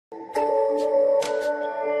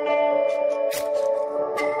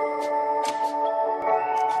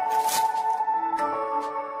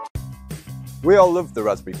We all love the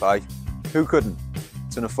Raspberry Pi. Who couldn't?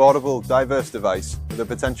 It's an affordable, diverse device with the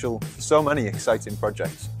potential for so many exciting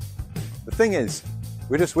projects. The thing is,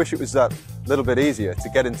 we just wish it was that little bit easier to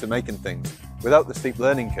get into making things without the steep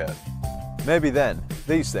learning curve. Maybe then,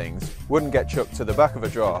 these things wouldn't get chucked to the back of a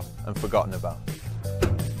drawer and forgotten about.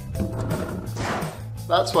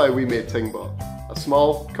 That's why we made TingBot, a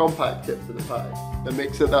small, compact kit for the Pi that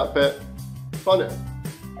makes it that bit funner.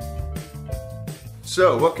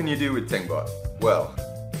 So, what can you do with TingBot? Well,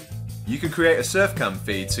 you could create a Surfcam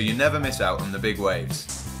feed so you never miss out on the big waves.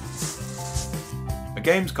 A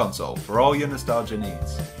games console for all your nostalgia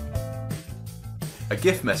needs. A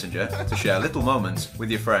GIF messenger to share little moments with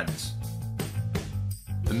your friends.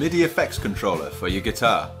 A MIDI effects controller for your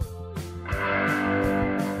guitar.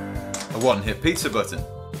 A one-hit pizza button.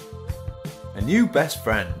 A new best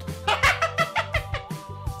friend.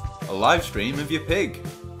 A live stream of your pig.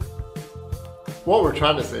 What we're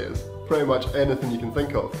trying to say is pretty much anything you can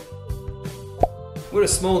think of. We're a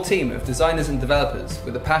small team of designers and developers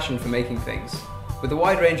with a passion for making things. With a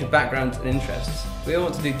wide range of backgrounds and interests, we all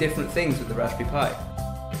want to do different things with the Raspberry Pi.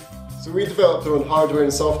 So we developed our own hardware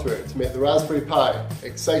and software to make the Raspberry Pi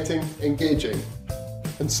exciting, engaging,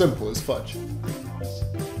 and simple as fudge.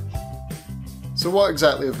 So what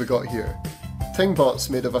exactly have we got here? TingBot's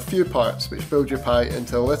made of a few parts which build your Pi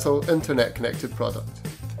into a little internet-connected product.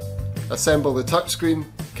 Assemble the touchscreen,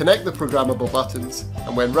 connect the programmable buttons,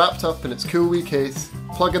 and when wrapped up in its cool wee case,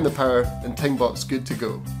 plug in the power and TingBot's good to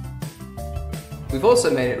go. We've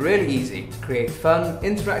also made it really easy to create fun,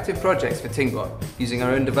 interactive projects for TingBot using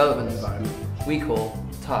our own development environment we call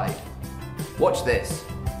Tide. Watch this.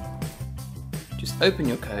 Just open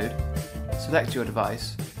your code, select your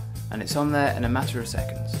device, and it's on there in a matter of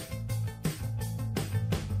seconds.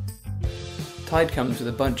 Tide comes with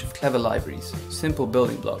a bunch of clever libraries, simple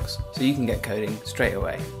building blocks, so you can get coding straight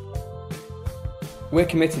away. We're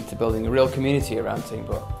committed to building a real community around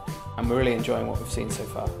TingBot, and we're really enjoying what we've seen so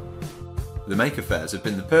far. The Maker Fairs have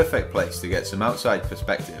been the perfect place to get some outside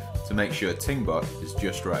perspective to make sure TingBot is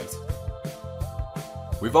just right.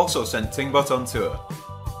 We've also sent TingBot on tour.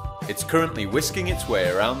 It's currently whisking its way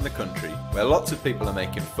around the country where lots of people are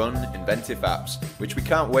making fun, inventive apps, which we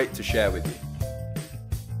can't wait to share with you.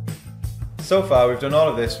 So far we've done all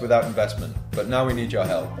of this without investment, but now we need your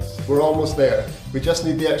help. We're almost there. We just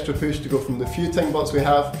need the extra push to go from the few TingBots we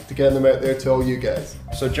have to getting them out there to all you guys.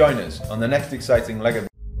 So join us on the next exciting LEGO.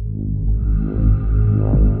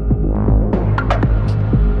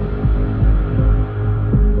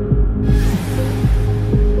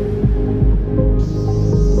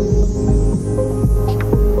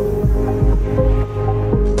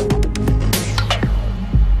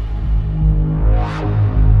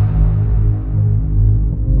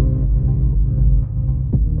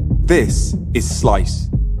 This is Slice,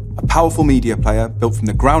 a powerful media player built from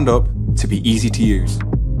the ground up to be easy to use.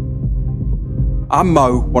 I'm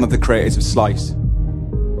Mo, one of the creators of Slice.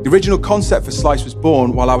 The original concept for Slice was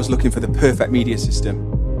born while I was looking for the perfect media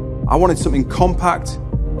system. I wanted something compact,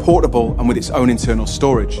 portable, and with its own internal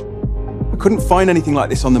storage. I couldn't find anything like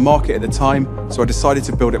this on the market at the time, so I decided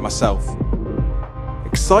to build it myself.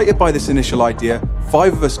 Excited by this initial idea,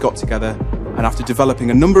 5 of us got together, and after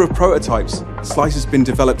developing a number of prototypes, Slice has been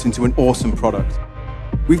developed into an awesome product.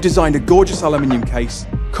 We've designed a gorgeous aluminium case,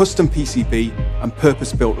 custom PCB, and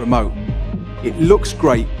purpose-built remote. It looks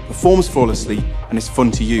great, performs flawlessly, and is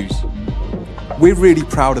fun to use. We're really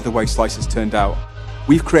proud of the way Slice has turned out.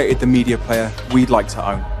 We've created the media player we'd like to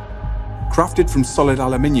own. Crafted from solid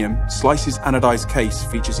aluminium, Slice's anodized case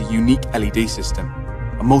features a unique LED system,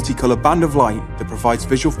 a multicolour band of light that provides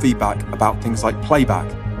visual feedback about things like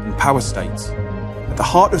playback and power states. At the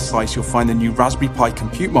heart of Slice, you'll find the new Raspberry Pi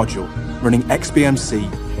compute module running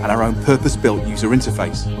XBMC and our own purpose-built user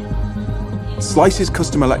interface. Slice's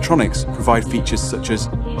custom electronics provide features such as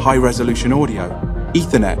high-resolution audio,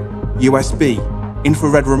 Ethernet, USB,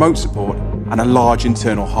 infrared remote support, and a large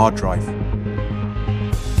internal hard drive.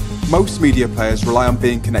 Most media players rely on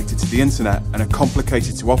being connected to the internet and are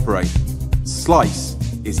complicated to operate. Slice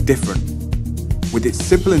is different. With its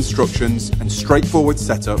simple instructions and straightforward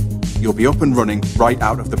setup, you'll be up and running right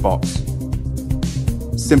out of the box.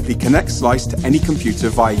 Simply connect Slice to any computer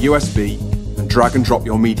via USB and drag and drop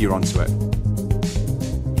your media onto it.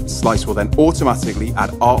 Slice will then automatically add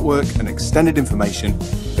artwork and extended information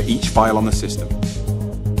for each file on the system.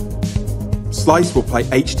 Slice will play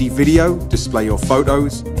HD video, display your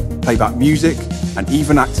photos, play back music, and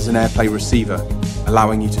even act as an AirPlay receiver,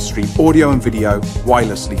 allowing you to stream audio and video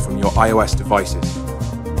wirelessly from your iOS devices.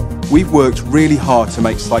 We've worked really hard to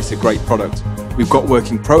make Slice a great product. We've got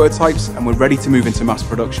working prototypes and we're ready to move into mass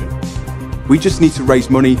production. We just need to raise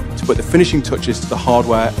money to put the finishing touches to the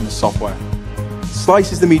hardware and the software.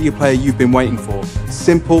 Slice is the media player you've been waiting for.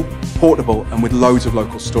 Simple, portable, and with loads of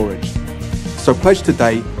local storage. So pledge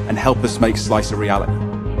today and help us make Slice a reality.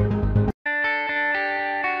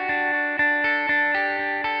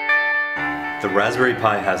 The Raspberry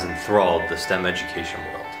Pi has enthralled the STEM education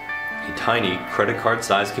world. A tiny credit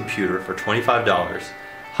card-sized computer for $25,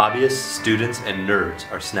 hobbyists, students, and nerds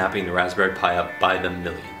are snapping the Raspberry Pi up by the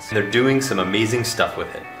millions. And they're doing some amazing stuff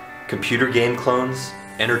with it. Computer game clones,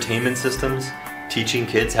 entertainment systems, teaching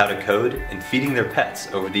kids how to code, and feeding their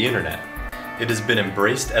pets over the internet. It has been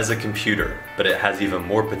embraced as a computer, but it has even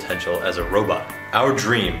more potential as a robot. Our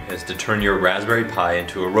dream is to turn your Raspberry Pi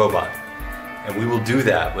into a robot. And we will do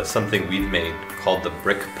that with something we've made called the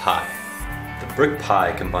Brick Pi. The Brick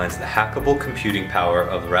Pi combines the hackable computing power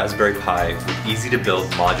of the Raspberry Pi with easy-to-build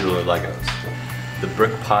modular Legos. The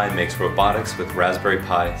Brick Pi makes robotics with Raspberry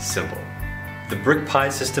Pi simple. The Brick Pi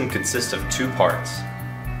system consists of two parts.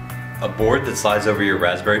 A board that slides over your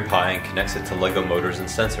Raspberry Pi and connects it to Lego motors and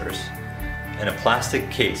sensors, and a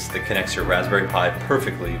plastic case that connects your Raspberry Pi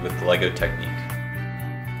perfectly with the Lego technique.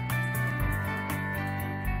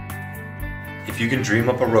 If you can dream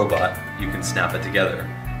up a robot, you can snap it together.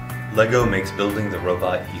 Lego makes building the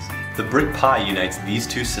robot easy. The Brick Pi unites these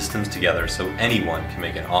two systems together so anyone can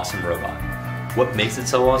make an awesome robot. What makes it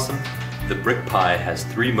so awesome? The Brick Pi has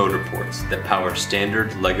 3 motor ports that power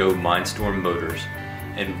standard Lego Mindstorm motors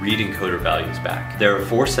and read encoder values back. There are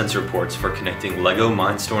 4 sensor ports for connecting Lego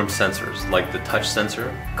Mindstorm sensors like the touch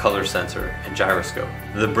sensor, color sensor, and gyroscope.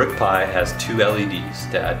 The Brick Pi has 2 LEDs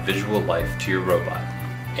to add visual life to your robot.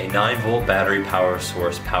 A 9-volt battery power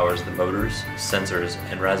source powers the motors, sensors,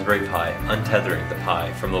 and Raspberry Pi, untethering the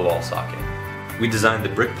Pi from the wall socket. We designed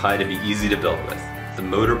the Brick Pi to be easy to build with. The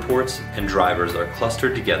motor ports and drivers are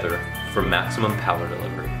clustered together for maximum power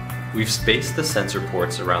delivery. We've spaced the sensor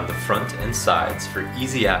ports around the front and sides for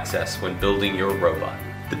easy access when building your robot.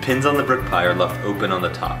 The pins on the Brick Pi are left open on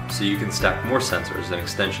the top so you can stack more sensors and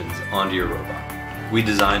extensions onto your robot. We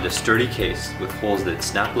designed a sturdy case with holes that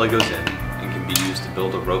snap Legos in and can be used to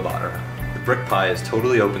build a robot around. The Brick Pi is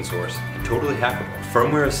totally open source and totally hackable.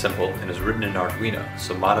 Firmware is simple and is written in Arduino,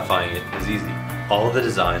 so modifying it is easy. All of the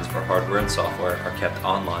designs for hardware and software are kept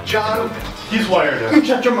online John, and open. He's wired in. You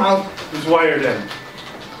shut your mouth. He's wired in.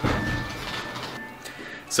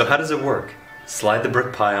 So how does it work? Slide the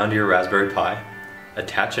Brick Pi onto your Raspberry Pi,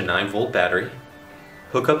 attach a 9-volt battery,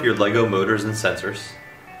 hook up your Lego motors and sensors,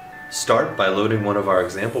 start by loading one of our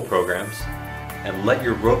example programs, and let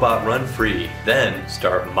your robot run free, then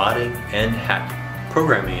start modding and hacking.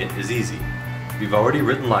 Programming it is easy. We've already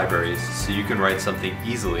written libraries so you can write something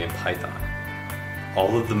easily in Python.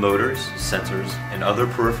 All of the motors, sensors, and other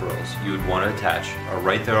peripherals you would want to attach are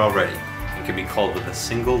right there already and can be called with a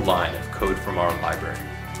single line of code from our library.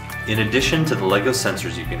 In addition to the Lego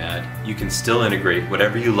sensors you can add, you can still integrate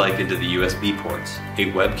whatever you like into the USB ports.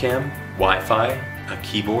 A webcam, Wi-Fi, a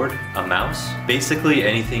keyboard, a mouse, basically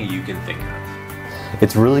anything you can think of.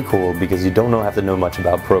 It's really cool because you don't have to know much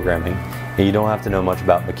about programming and you don't have to know much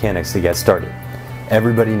about mechanics to get started.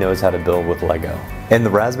 Everybody knows how to build with Lego. And the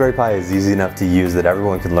Raspberry Pi is easy enough to use that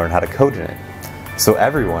everyone can learn how to code in it. So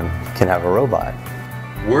everyone can have a robot.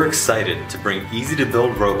 We're excited to bring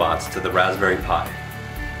easy-to-build robots to the Raspberry Pi.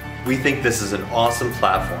 We think this is an awesome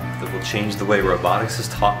platform that will change the way robotics is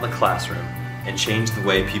taught in the classroom and change the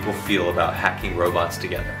way people feel about hacking robots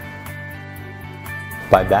together.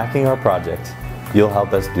 By backing our project, you'll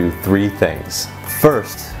help us do 3 things.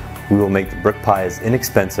 First, we will make the Brick Pi as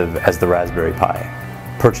inexpensive as the Raspberry Pi,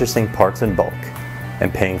 purchasing parts in bulk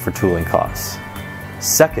and paying for tooling costs.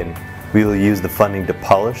 Second, we will use the funding to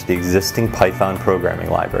polish the existing Python programming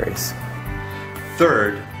libraries.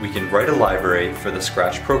 Third, we can write a library for the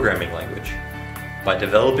Scratch programming language. By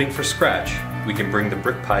developing for Scratch, we can bring the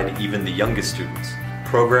Brick Pi to even the youngest students,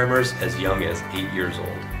 programmers as young as 8 years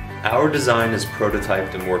old. Our design is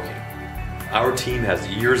prototyped and working. Our team has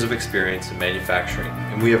years of experience in manufacturing,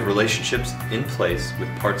 and we have relationships in place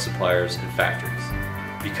with parts suppliers and factories.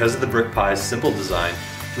 Because of the Brick Pi's simple design,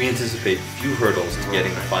 we anticipate few hurdles to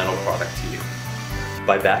getting the final product to you.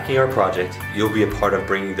 By backing our project, you'll be a part of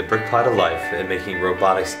bringing the Brick Pi to life and making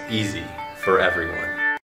robotics easy for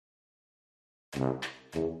everyone.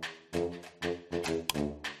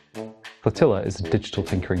 Flotilla is a digital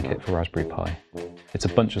tinkering kit for Raspberry Pi. It's a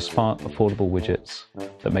bunch of smart, affordable widgets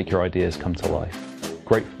that make your ideas come to life.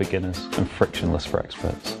 Great for beginners and frictionless for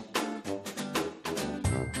experts.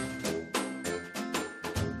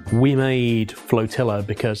 We made Flotilla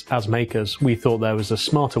because, as makers, we thought there was a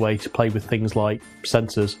smarter way to play with things like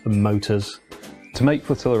sensors and motors. To make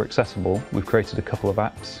Flotilla accessible, we've created a couple of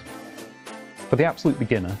apps. For the absolute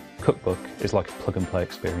beginner, Cookbook is like a plug-and-play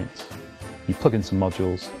experience. You plug in some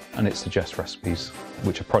modules and it suggests recipes,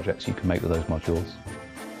 which are projects you can make with those modules.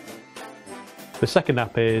 The second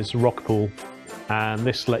app is Rockpool, and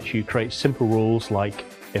this lets you create simple rules like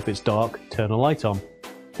if it's dark, turn a light on,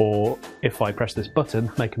 or if I press this button,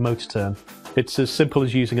 make a motor turn. It's as simple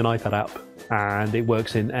as using an iPad app, and it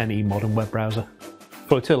works in any modern web browser.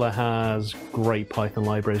 Flotilla has great Python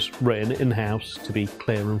libraries written in-house to be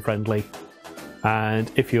clear and friendly. And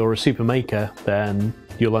if you're a super maker, then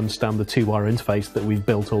you'll understand the two-wire interface that we've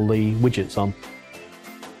built all the widgets on.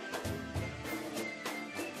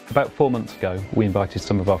 About 4 months ago, we invited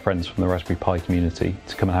some of our friends from the Raspberry Pi community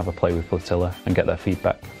to come and have a play with Flotilla and get their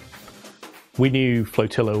feedback. We knew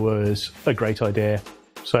Flotilla was a great idea,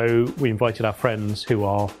 so we invited our friends who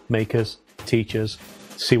are makers, teachers,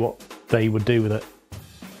 to see what they would do with it.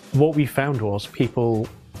 What we found was people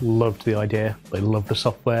loved the idea, they loved the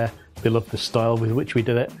software, they loved the style with which we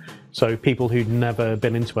did it. So people who'd never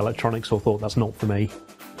been into electronics or thought that's not for me,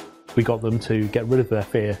 we got them to get rid of their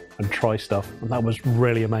fear and try stuff, and that was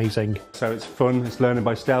really amazing. So it's fun, it's learning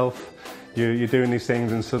by stealth. You're doing these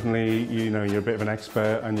things and suddenly you're a bit of an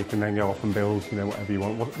expert and you can then go off and build whatever you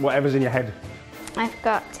want, whatever's in your head. I've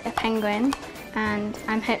got a penguin and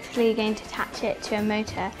I'm hopefully going to attach it to a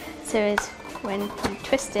motor so as when you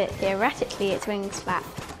twist it, theoretically its wings flap.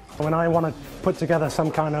 When I want to put together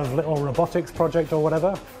some kind of little robotics project or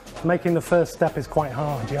whatever, making the first step is quite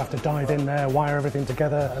hard. You have to dive in there, wire everything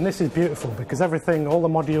together, and this is beautiful because everything, all the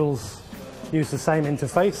modules use the same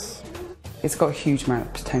interface. It's got a huge amount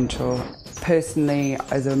of potential. Personally,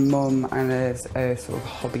 as a mum and as a sort of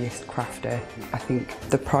hobbyist crafter, I think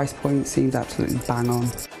the price point seems absolutely bang on.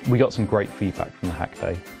 We got some great feedback from the Hack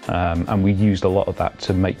Day, and we used a lot of that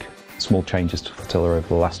to make small changes to Flotilla over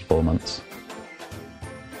the last 4 months.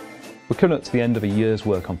 We're coming up to the end of a year's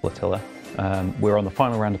work on Flotilla. We're on the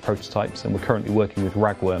final round of prototypes and we're currently working with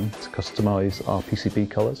Ragworm to customise our PCB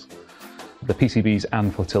colours. The PCBs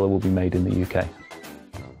and Flotilla will be made in the UK.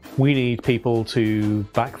 We need people to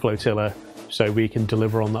back Flotilla so we can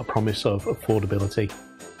deliver on that promise of affordability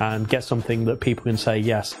and get something that people can say,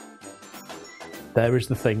 yes, there is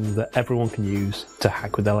the thing that everyone can use to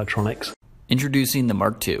hack with electronics. Introducing the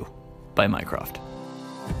Mark II by Mycroft.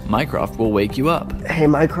 Mycroft will wake you up. Hey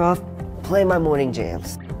Mycroft, play my morning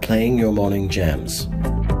jams. Playing your morning jams.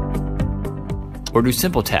 Or do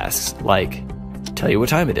simple tasks like tell you what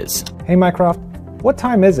time it is. Hey Mycroft, what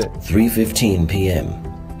time is it? 3:15 p.m.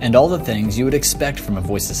 And all the things you would expect from a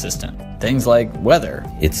voice assistant. Things like weather.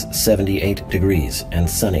 It's 78 degrees and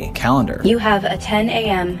sunny. Calendar. You have a 10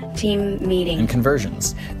 a.m. team meeting. And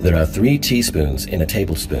conversions. There are 3 teaspoons in a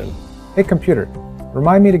tablespoon. Hey computer,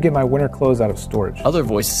 remind me to get my winter clothes out of storage. Other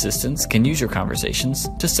voice assistants can use your conversations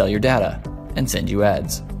to sell your data and send you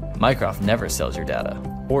ads. Mycroft never sells your data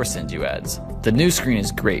or sends you ads. The new screen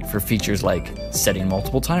is great for features like setting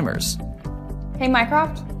multiple timers. Hey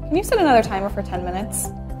Mycroft, can you set another timer for 10 minutes?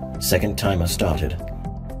 Second timer started.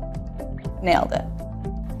 Nailed it.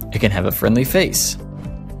 It can have a friendly face.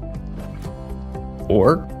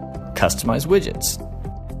 Or customize widgets.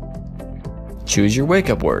 Choose your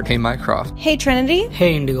wake-up word. Hey Mycroft. Hey Trinity.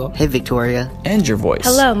 Hey Indigo. Hey Victoria. And your voice.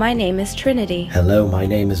 Hello, my name is Trinity. Hello, my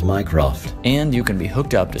name is Mycroft. And you can be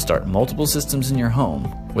hooked up to start multiple systems in your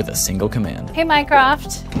home with a single command. Hey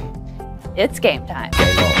Mycroft. It's game time.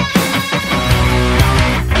 Game on.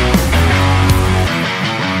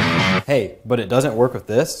 Hey, but it doesn't work with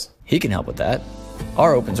this? He can help with that.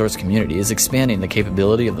 Our open source community is expanding the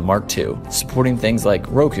capability of the Mark II, supporting things like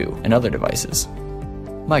Roku and other devices.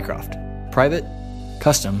 Mycroft. Private,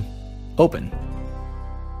 custom, open.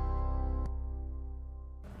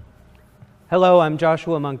 Hello, I'm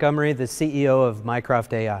Joshua Montgomery, the CEO of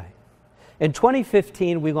Mycroft AI. In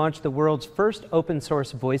 2015, we launched the world's first open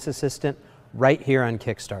source voice assistant right here on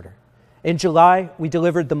Kickstarter. In July, we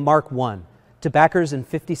delivered the Mark I to backers in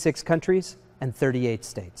 56 countries and 38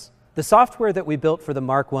 states. The software that we built for the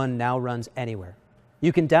Mark I now runs anywhere.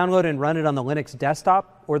 You can download and run it on the Linux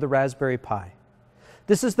desktop or the Raspberry Pi.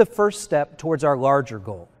 This is the first step towards our larger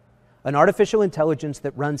goal, an artificial intelligence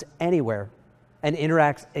that runs anywhere and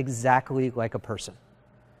interacts exactly like a person.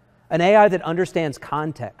 An AI that understands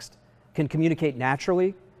context, can communicate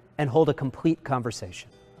naturally, and hold a complete conversation.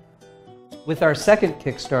 With our second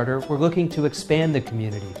Kickstarter, we're looking to expand the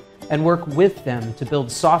community and work with them to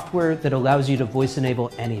build software that allows you to voice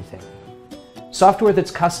enable anything. Software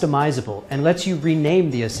that's customizable and lets you rename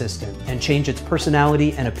the assistant and change its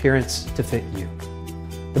personality and appearance to fit you.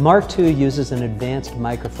 The Mark II uses an advanced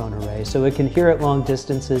microphone array so it can hear at long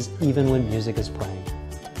distances even when music is playing.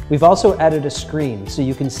 We've also added a screen so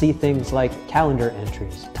you can see things like calendar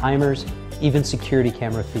entries, timers, even security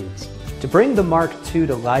camera feeds. To bring the Mark II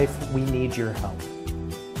to life, we need your help.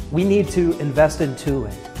 We need to invest in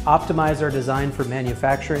tooling, optimize our design for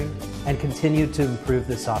manufacturing, and continue to improve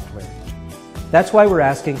the software. That's why we're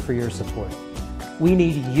asking for your support. We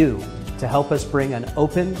need you to help us bring an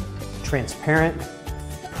open, transparent,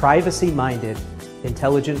 privacy-minded,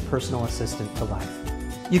 intelligent personal assistant to life.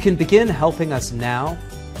 You can begin helping us now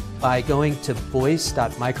by going to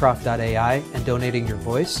voice.mycroft.ai and donating your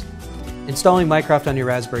voice, installing Mycroft on your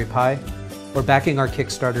Raspberry Pi, or backing our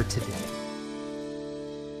Kickstarter today.